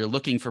you're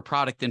looking for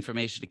product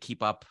information to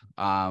keep up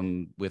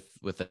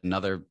with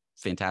another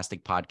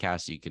fantastic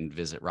podcast, you can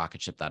visit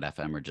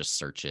rocketship.fm or just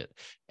search it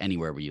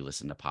anywhere where you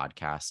listen to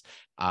podcasts.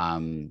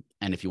 And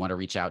if you want to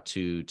reach out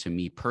to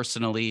me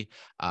personally,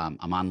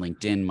 I'm on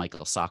LinkedIn,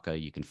 Michael Sacca.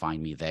 You can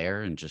find me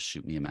there and just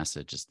shoot me a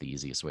message. It's the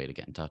easiest way to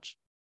get in touch.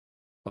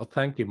 Well,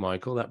 thank you,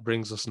 Michael. That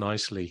brings us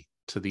nicely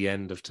to the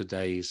end of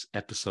today's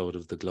episode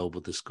of the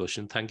Global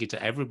Discussion. Thank you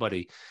to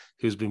everybody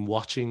who's been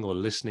watching or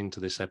listening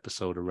to this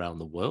episode around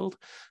the world.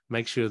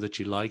 Make sure that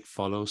you like,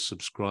 follow,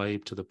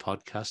 subscribe to the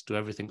podcast, do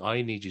everything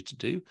I need you to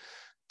do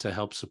to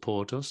help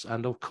support us.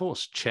 And of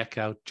course, check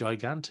out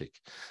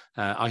Gigantic.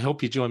 I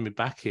hope you join me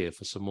back here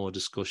for some more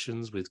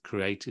discussions with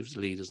creatives,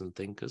 leaders, and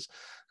thinkers.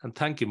 And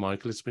thank you,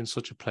 Michael. It's been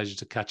such a pleasure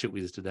to catch up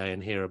with you today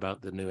and hear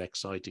about the new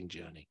exciting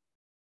journey.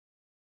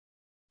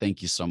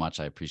 Thank you so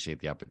much. I appreciate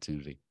the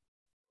opportunity.